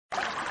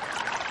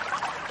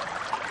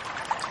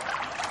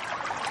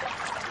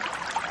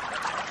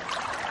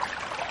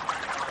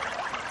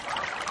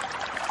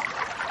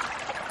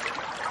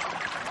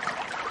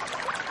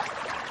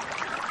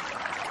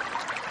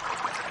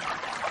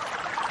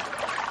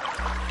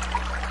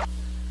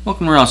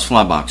Welcome to Ross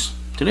Flybox.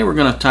 Today we're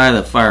going to tie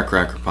the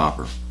Firecracker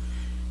popper.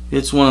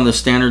 It's one of the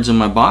standards in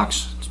my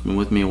box. It's been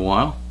with me a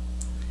while.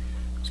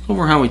 Let's go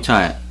over how we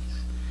tie it.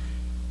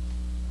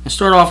 I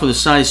start off with a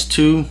size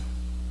 2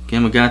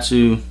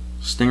 Gamakatsu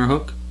stinger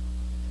hook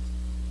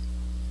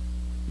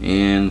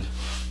and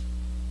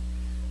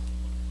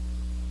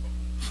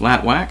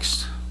flat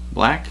waxed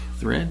black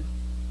thread.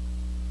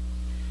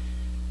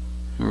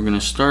 And we're going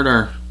to start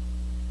our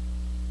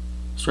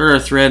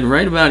thread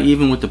right about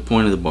even with the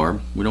point of the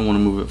barb. We don't want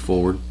to move it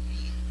forward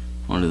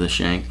onto the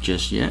shank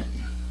just yet.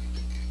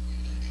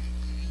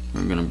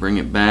 We're going to bring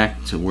it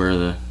back to where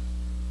the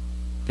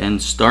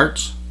bend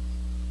starts.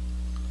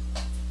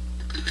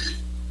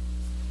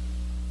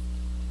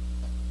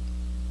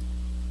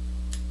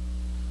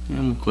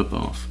 And we'll clip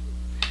off.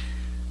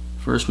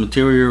 First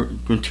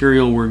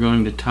material we're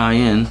going to tie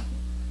in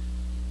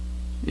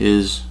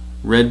is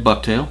red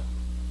bucktail.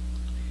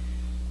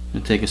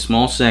 And take a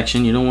small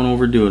section. You don't want to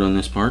overdo it on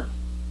this part.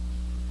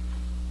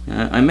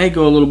 I may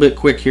go a little bit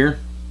quick here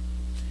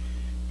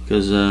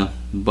because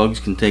bugs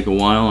can take a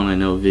while, and I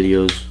know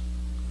videos,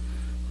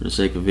 for the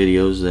sake of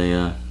videos,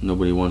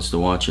 nobody wants to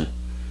watch a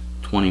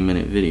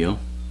 20-minute video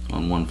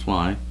on one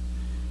fly.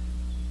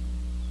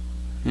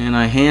 And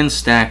I hand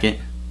stack it.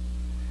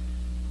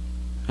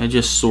 I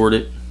just sort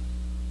it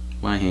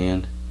by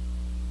hand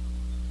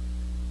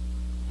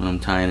when I'm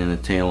tying in a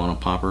tail on a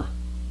popper.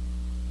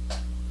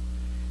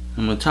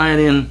 I'm going to tie it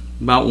in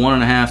about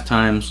 1.5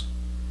 times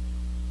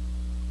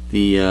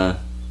the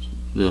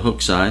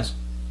hook size.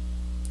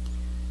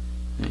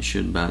 That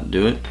should about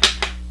do it.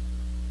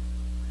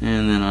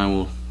 And then I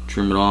will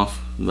trim it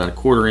off about a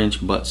 1/4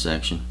 inch butt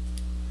section.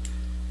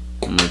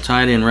 I'm going to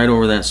tie it in right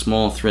over that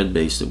small thread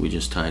base that we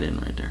just tied in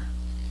right there.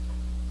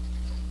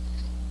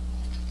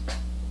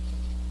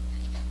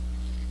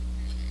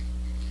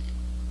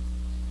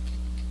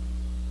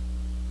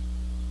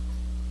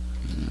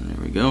 And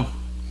there we go.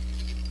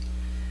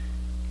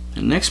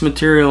 The next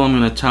material I'm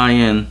going to tie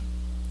in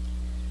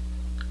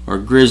are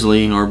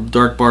grizzly or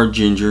dark barred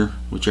ginger,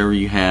 whichever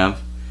you have,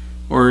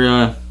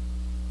 or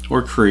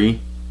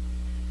Cree,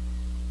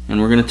 and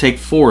we're going to take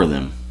 4 of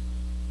them.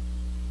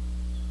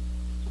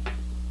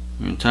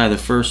 We're going to tie the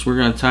first. We're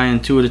going to tie in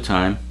 2 at a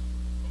time,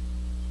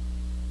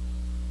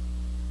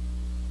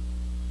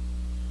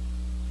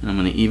 and I'm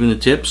going to even the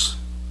tips,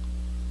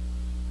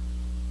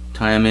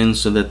 tie them in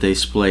so that they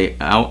splay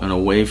out and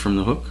away from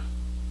the hook.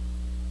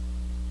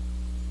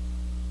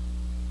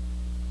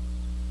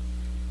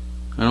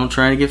 I don't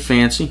try to get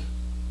fancy.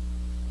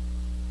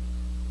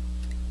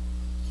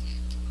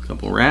 A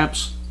couple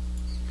wraps.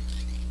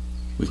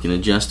 We can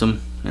adjust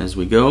them as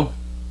we go.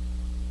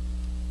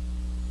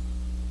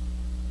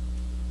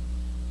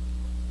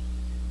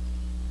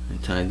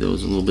 I tied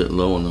those a little bit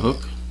low on the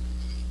hook.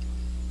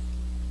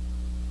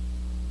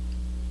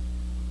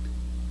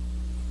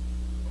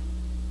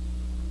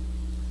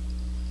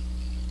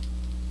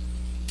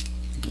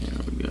 There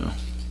we go.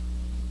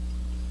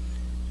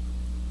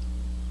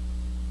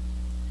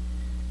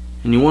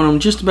 And you want them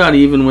just about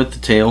even with the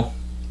tail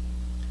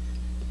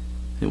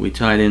that we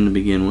tied in to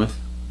begin with.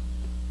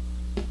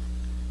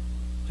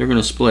 They're going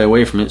to splay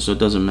away from it, so it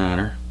doesn't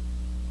matter.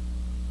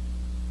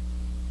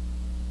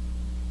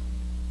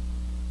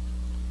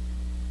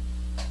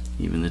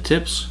 Even the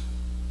tips.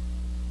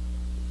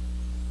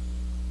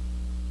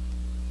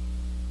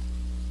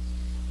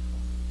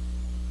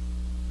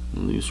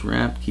 Loose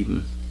wrap, keep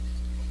them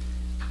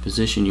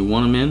position you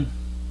want them in.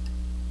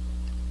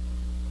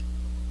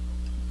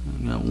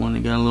 Got one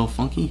that got a little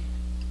funky.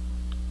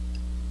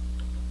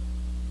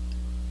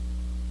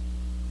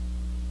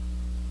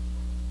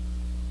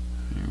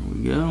 There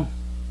we go.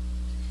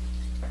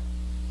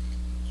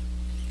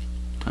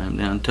 Tie them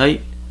down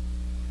tight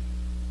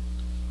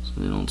so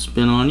they don't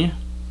spin on you.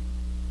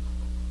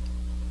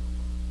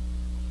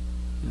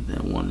 Get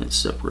that one that's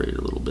separated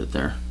a little bit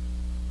there.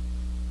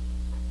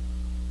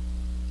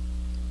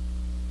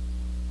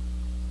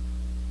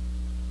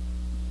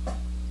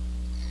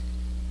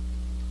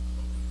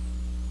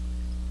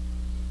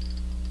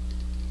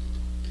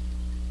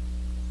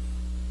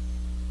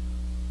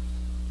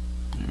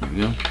 There we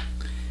go.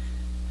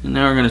 And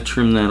now we're going to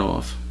trim that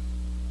off.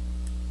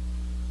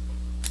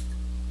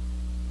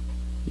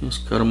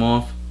 Just cut them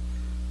off.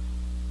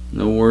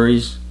 No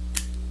worries.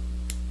 If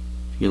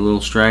you get a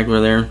little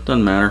straggler there,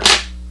 doesn't matter.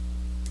 It's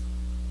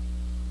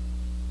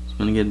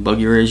going to get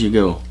buggier as you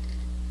go.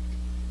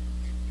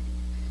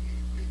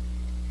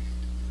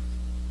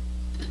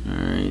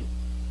 Alright.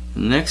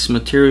 The next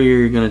material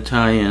you're going to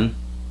tie in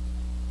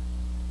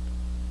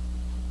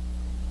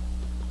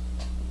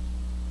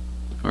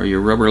are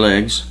your rubber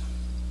legs.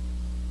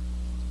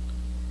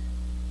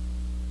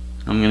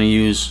 I'm going to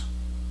use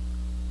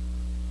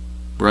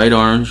bright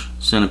orange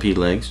centipede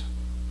legs.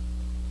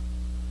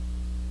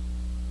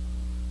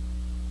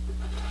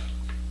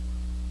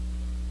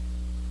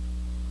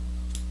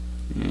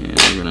 And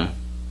we're going to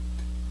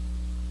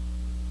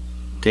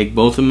take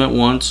both of them at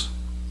once,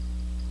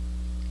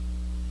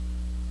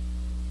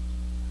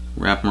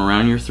 wrap them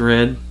around your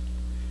thread,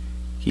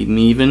 keep them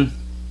even,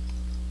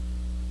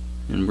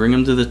 and bring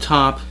them to the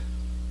top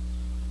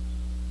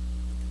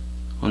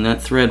on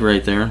that thread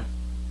right there,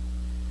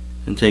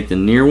 and take the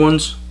near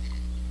ones,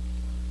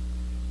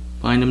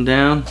 bind them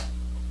down,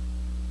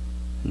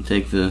 and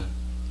take the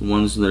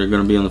ones that are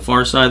going to be on the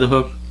far side of the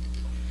hook.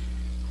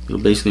 It'll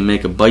basically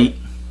make a bite,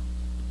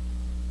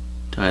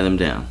 tie them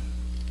down.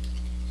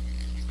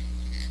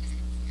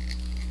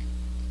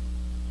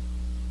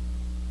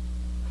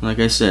 Like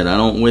I said, I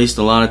don't waste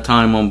a lot of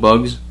time on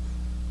bugs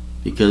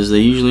because they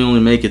usually only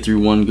make it through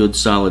one good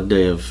solid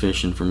day of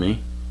fishing for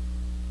me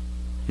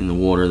in the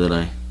water that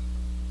I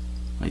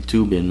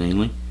tube in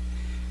mainly.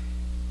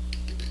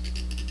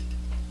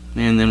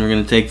 And then we're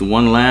going to take the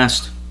one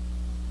last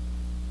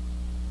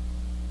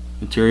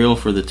material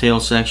for the tail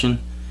section,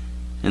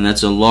 and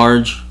that's a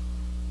large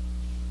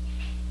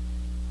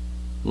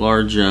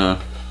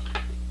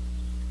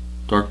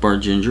dark bar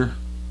ginger,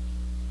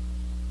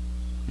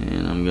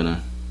 and I'm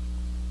gonna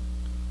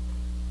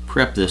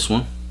prep this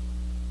one.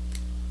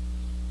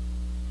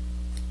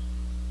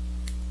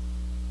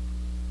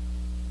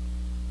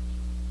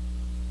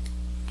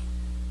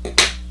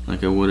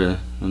 Like I would a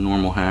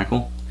normal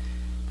hackle,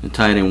 and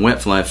tie it in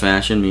wet fly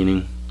fashion,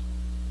 meaning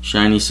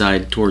shiny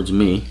side towards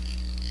me.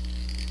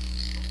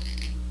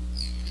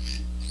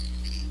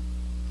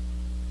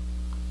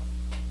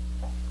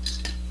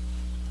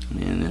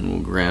 And then we'll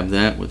grab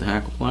that with the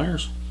hackle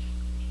pliers.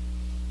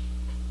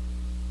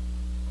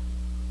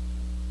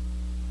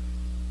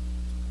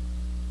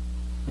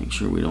 Make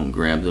sure we don't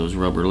grab those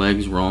rubber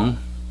legs wrong.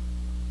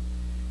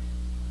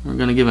 We're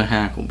going to give a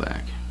hackle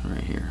back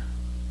right here.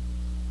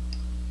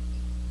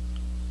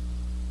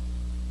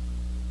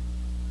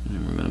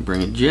 And we're going to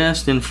bring it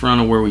just in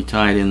front of where we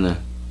tied in the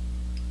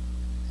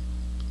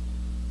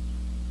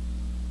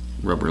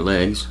rubber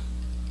legs.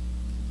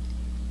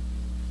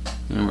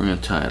 And we're going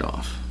to tie it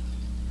off.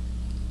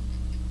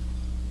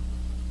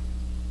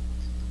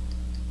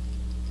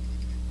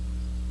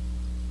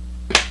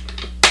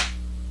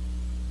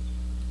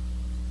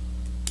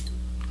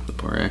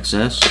 Clip our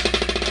excess.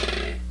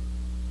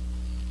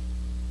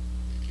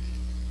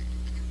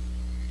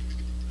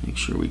 Make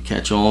sure we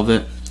catch all of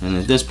it. And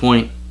at this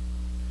point,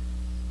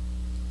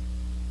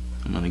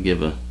 I'm going to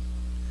give a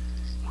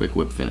quick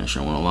whip finish.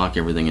 I want to lock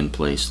everything in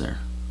place there.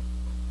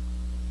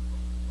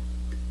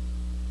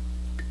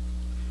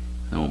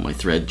 I don't want my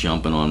thread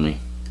jumping on me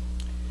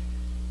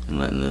and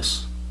letting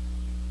this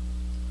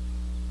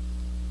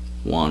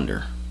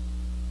wander.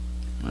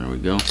 There we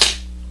go.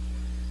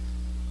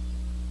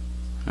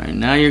 Alright,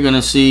 now you're going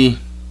to see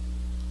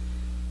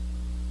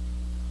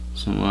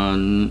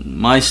some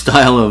my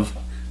style of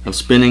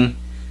spinning.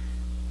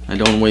 I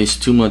don't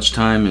waste too much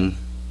time in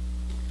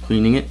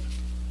cleaning it.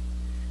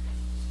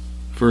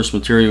 First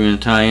material we're going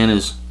to tie in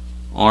is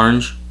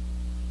orange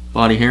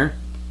body hair.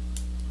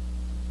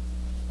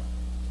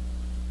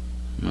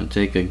 I'm going to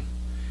take a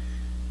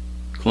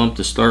clump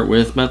to start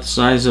with, about the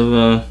size of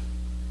a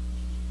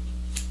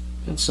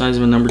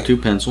number 2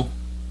 pencil.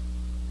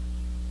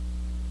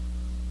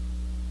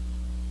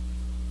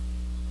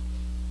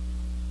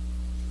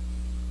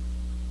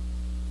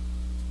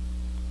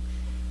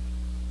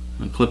 I'm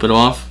going to clip it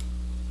off.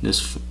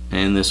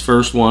 This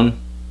first one,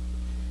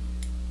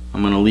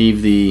 I'm going to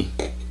leave the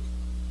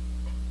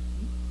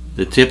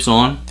tips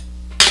on.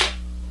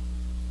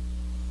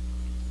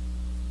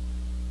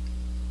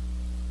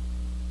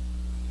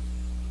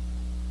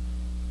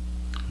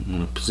 I'm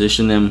going to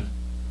position them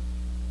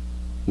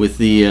with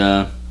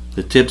the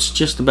tips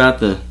just about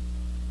the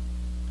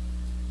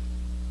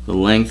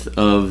length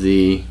of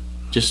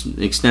just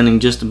extending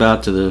just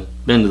about to the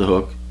bend of the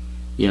hook,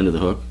 the end of the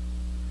hook.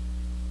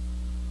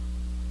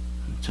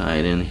 Tie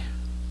it in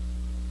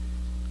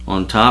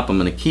on top. I'm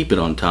going to keep it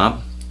on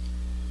top.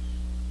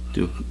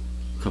 Do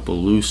a couple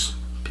loose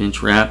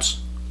pinch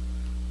wraps.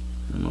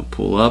 I'm going to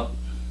pull up,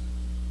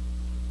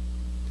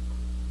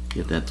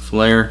 get that to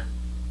flare,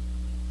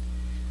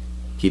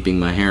 keeping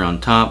my hair on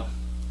top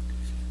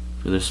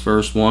for this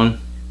first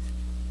one.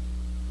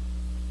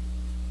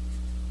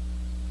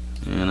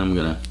 And I'm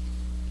going to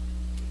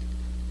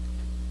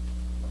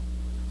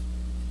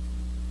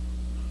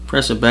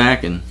press it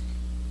back and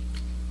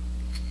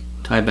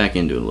tie back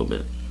into it a little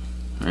bit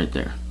right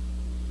there.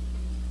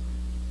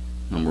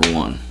 Number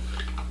 1.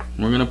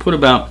 We're going to put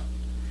about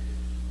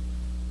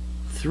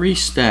 3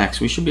 stacks.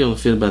 We should be able to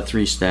fit about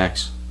 3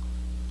 stacks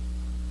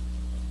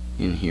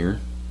in here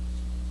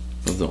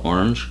of the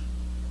orange.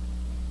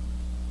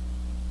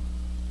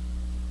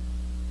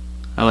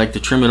 I like to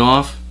trim it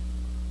off,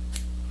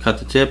 cut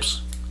the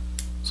tips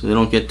so they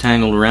don't get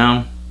tangled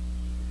around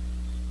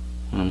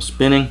when I'm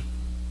spinning.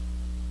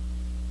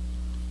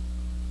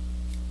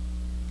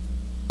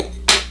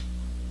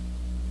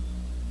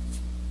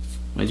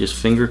 I just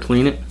finger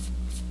clean it.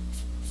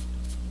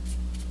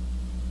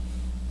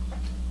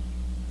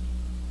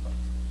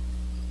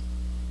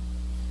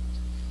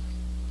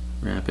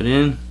 Wrap it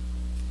in.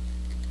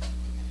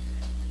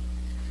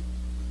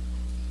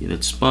 Get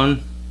it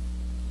spun.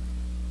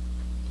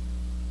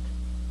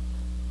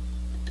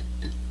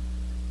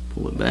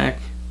 Pull it back.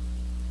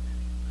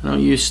 I don't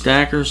don't use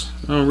stackers.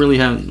 I don't really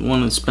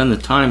want to spend the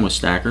time with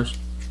stackers.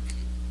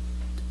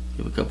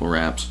 Give a couple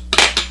wraps.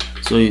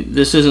 So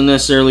this isn't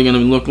necessarily going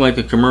to look like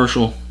a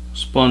commercial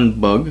spun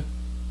bug,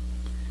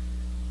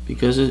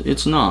 because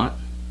it's not.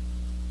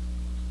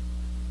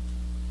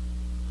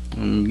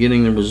 I'm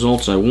getting the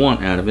results I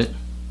want out of it.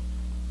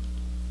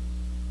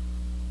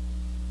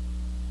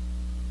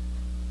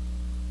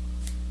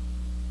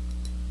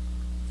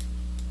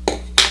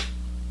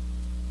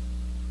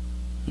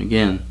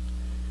 Again,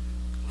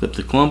 clip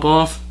the clump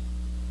off,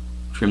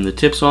 trim the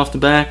tips off the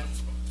back,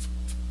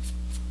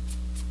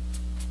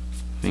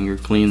 finger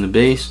clean the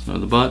base or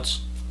the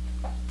butts.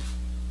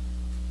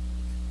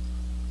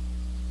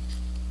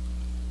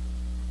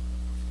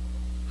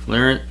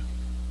 Flare it.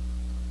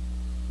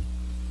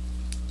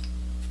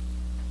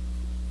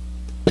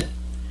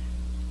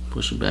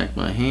 Push it back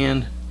by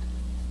hand.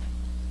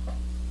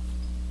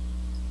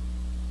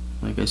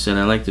 Like I said,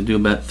 I like to do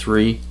about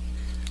 3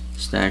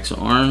 stacks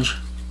of orange.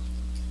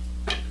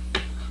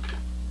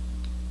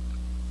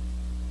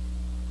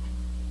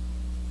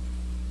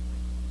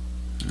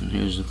 And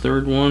here's the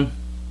third one.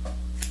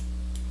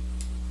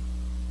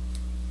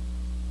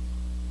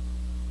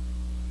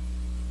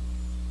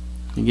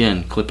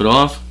 Again, clip it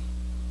off.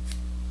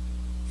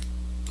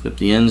 Clip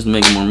the ends to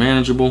make it more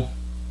manageable.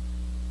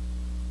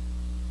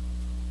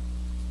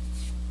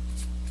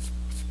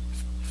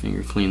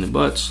 Finger clean the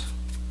butts.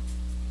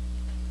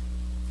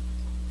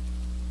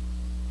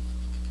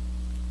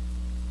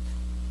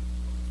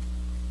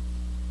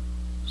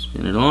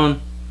 Spin it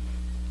on.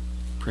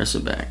 Press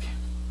it back.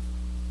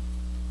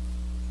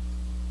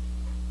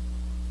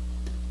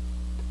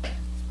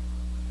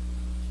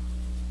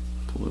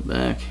 Pull it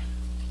back.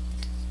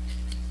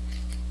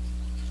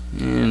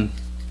 And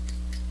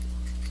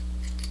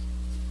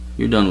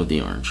you're done with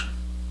the orange.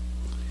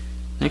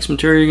 Next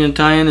material you're going to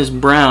tie in is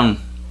brown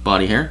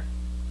body hair.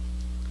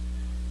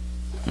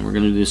 And we're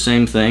going to do the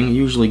same thing. You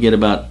usually get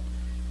about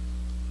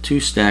 2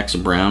 stacks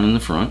of brown in the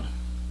front.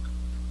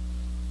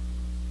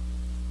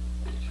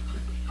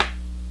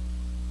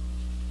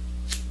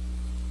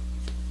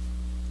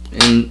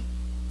 And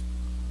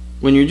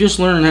when you're just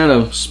learning how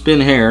to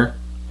spin hair,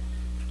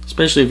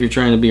 especially if you're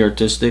trying to be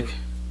artistic,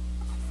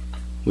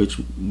 which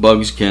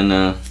bugs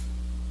can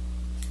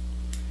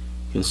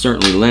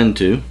certainly lend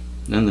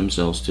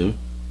themselves to.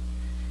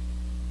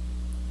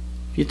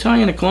 If you tie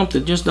in a clump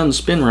that just doesn't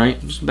spin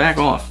right, just back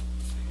off.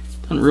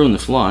 Doesn't ruin the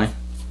fly.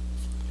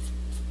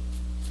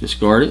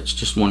 Discard it, it's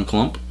just one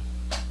clump.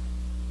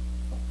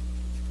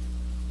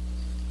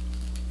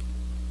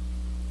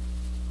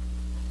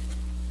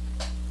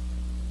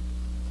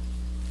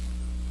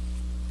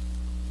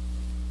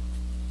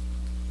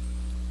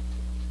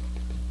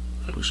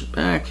 Push it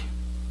back.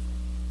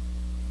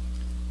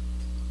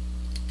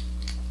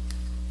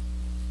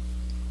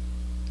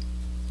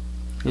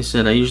 Like I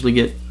said, I usually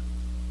get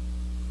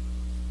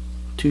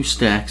 2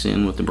 stacks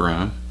in with the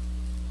brown.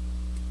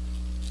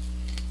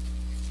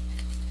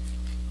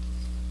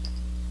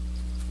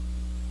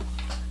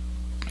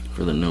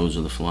 For the nose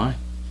of the fly.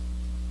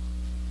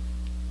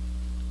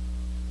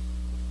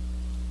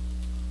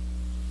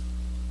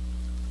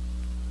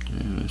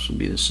 And this will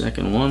be the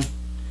second one.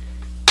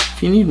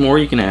 If you need more,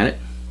 you can add it.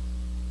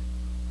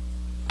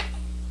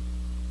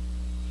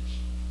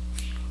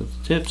 Clip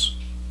the tips.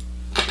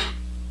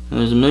 And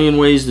there's a million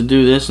ways to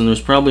do this, and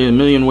there's probably a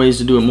million ways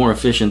to do it more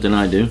efficient than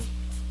I do.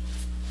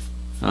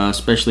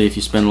 Especially if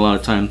you spend a lot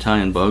of time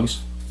tying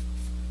bugs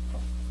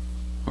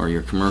or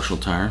your commercial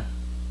tire.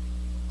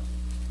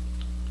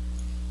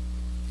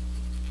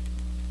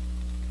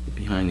 Get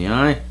behind the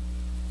eye,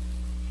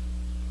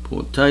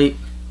 pull it tight.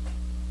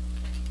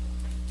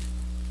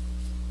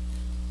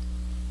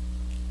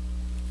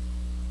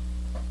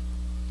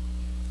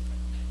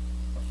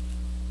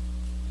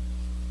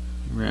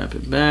 Wrap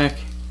it back.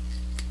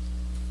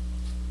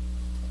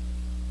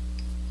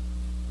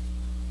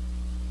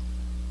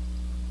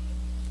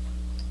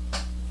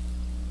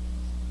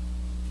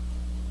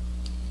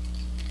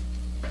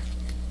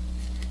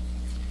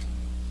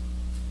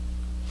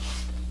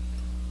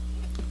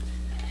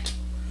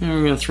 And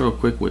we're going to throw a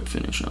quick whip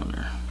finish on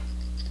there.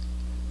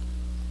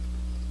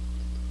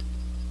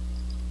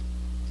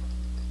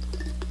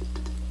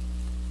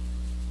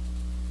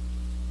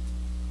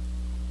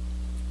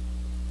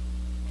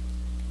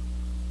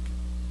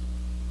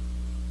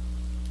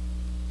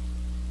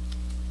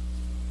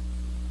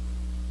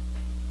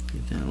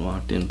 Get that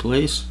locked in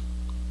place.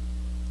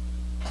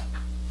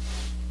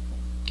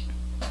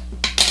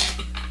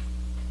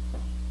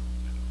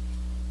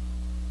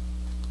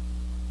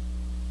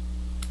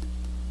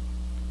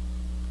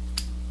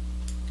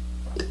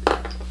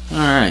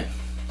 Alright,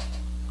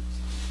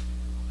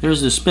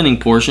 there's the spinning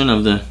portion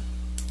of the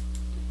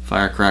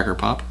Firecracker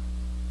pop.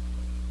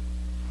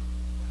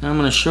 Now I'm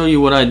going to show you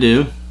what I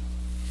do.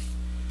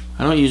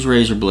 I don't use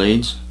razor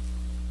blades.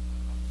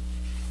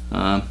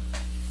 For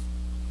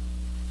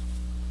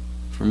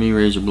me,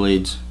 razor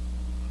blades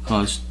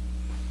cause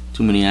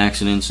too many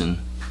accidents and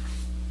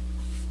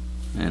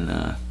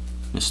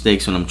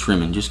mistakes when I'm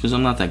trimming, just because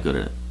I'm not that good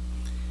at it.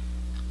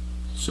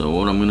 So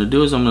what I'm going to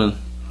do is I'm going to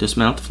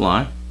dismount the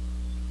fly.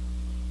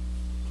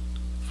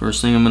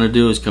 First thing I'm going to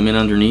do is come in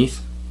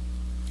underneath,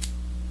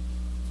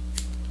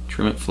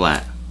 trim it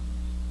flat.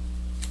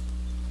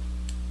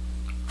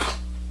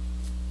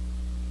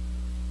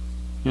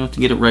 You have to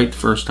get it right the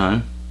first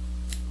time.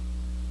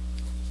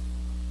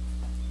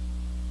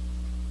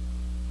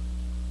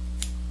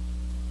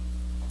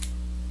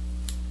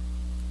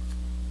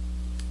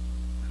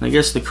 I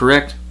guess the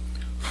correct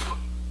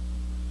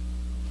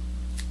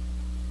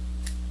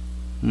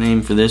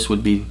name for this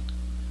would be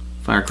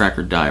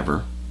Firecracker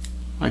Diver.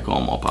 I call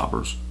them all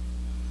poppers.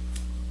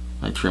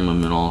 I trim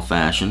them in all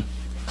fashion.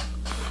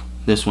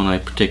 This one I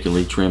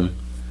particularly trim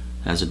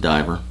as a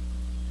diver.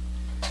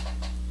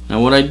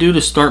 Now what I do to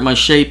start my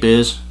shape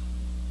is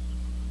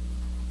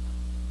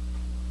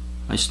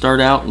I start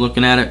out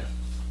looking at it,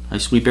 I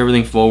sweep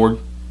everything forward,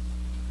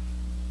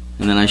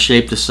 and then I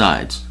shape the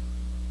sides.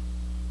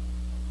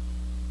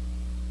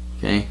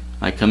 Okay,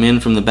 I come in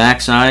from the back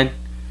side,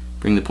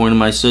 bring the point of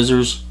my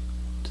scissors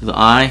to the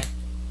eye,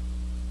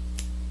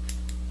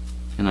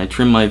 and I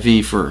trim my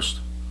V first.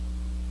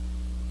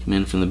 Come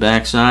in from the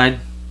back side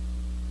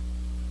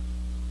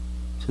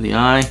to the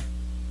eye,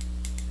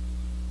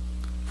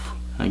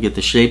 I get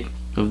the shape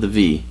of the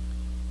V.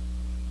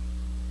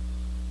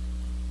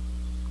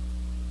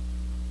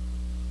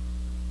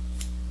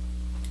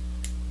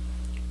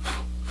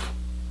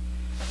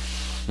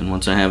 And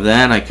once I have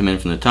that, I come in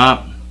from the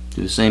top,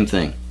 do the same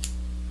thing.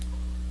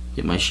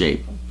 Get my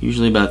shape.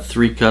 Usually about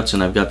 3 cuts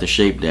and I've got the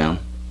shape down.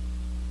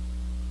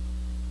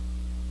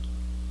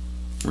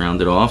 Round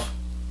it off.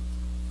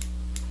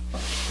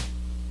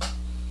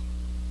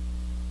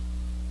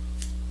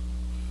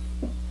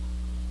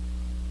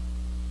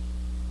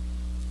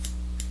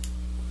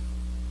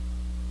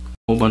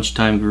 Whole bunch of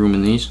time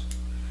grooming these.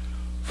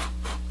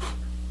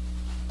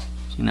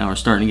 See, now we're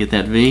starting to get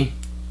that V.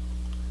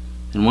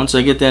 And once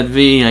I get that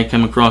V, I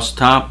come across the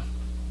top.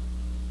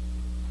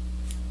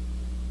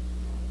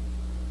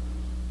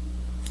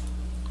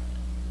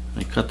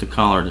 I cut the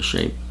collar to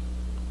shape,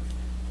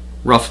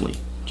 roughly,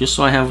 just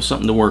so I have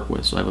something to work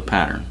with, so I have a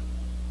pattern.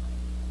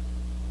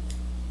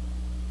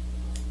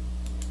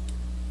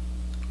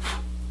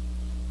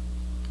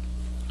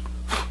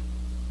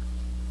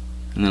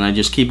 And then I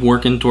just keep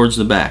working towards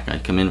the back. I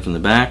come in from the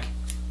back,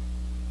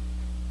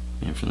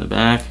 in from the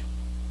back.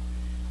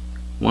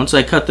 Once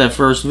I cut that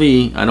first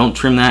V, I don't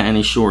trim that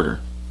any shorter.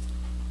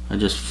 I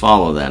just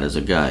follow that as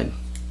a guide.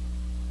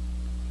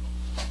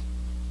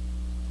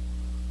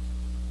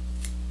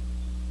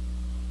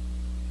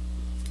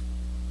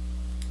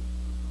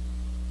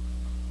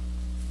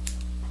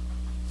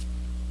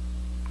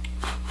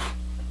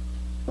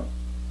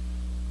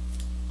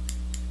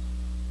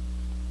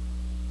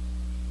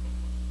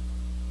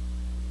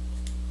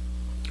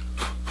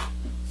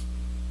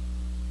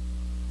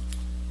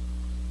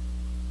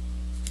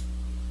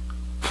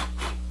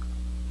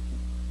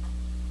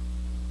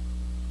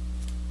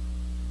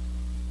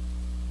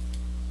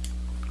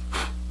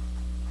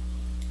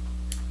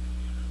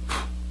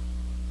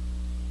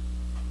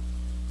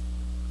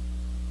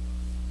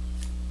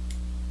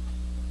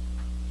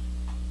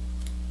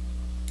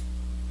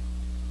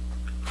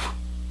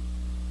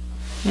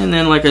 And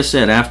then, like I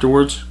said,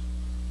 afterwards,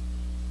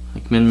 I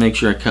come in and make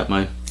sure I cut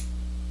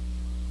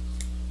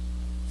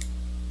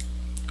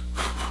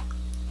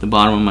the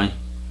bottom of my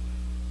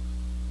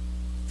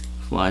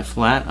fly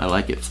flat. I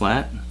like it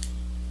flat.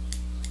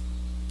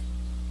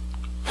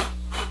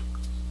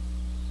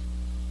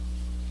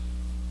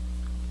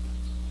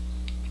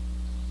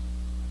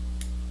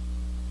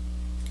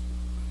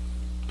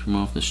 Trim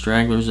off the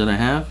stragglers that I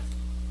have.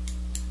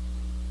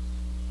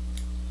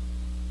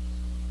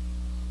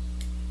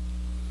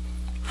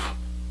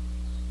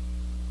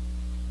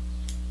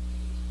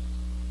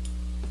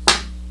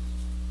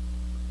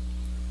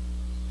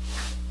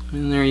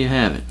 And there you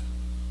have it.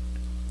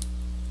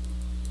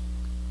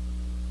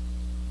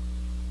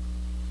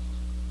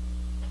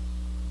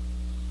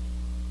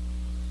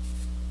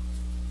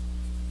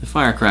 The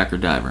Firecracker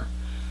Diver.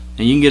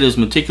 Now you can get as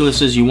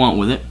meticulous as you want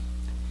with it.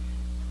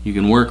 You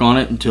can work on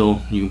it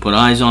until you can put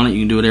eyes on it.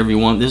 You can do whatever you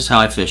want. This is how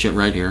I fish it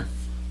right here.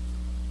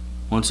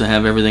 Once I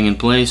have everything in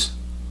place,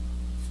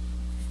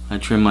 I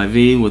trim my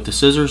V with the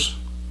scissors.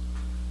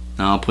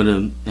 Now I'll put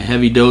a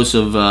heavy dose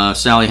of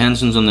Sally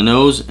Henson's on the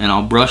nose, and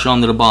I'll brush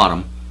onto the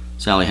bottom.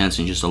 Sally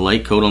Henson, just a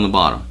light coat on the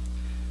bottom.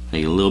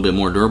 Make it a little bit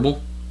more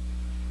durable.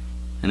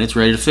 And it's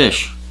ready to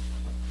fish.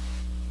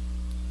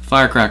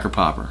 Firecracker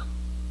popper.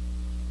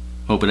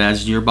 Hope it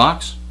adds to your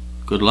box.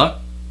 Good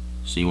luck.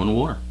 See you in the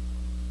water.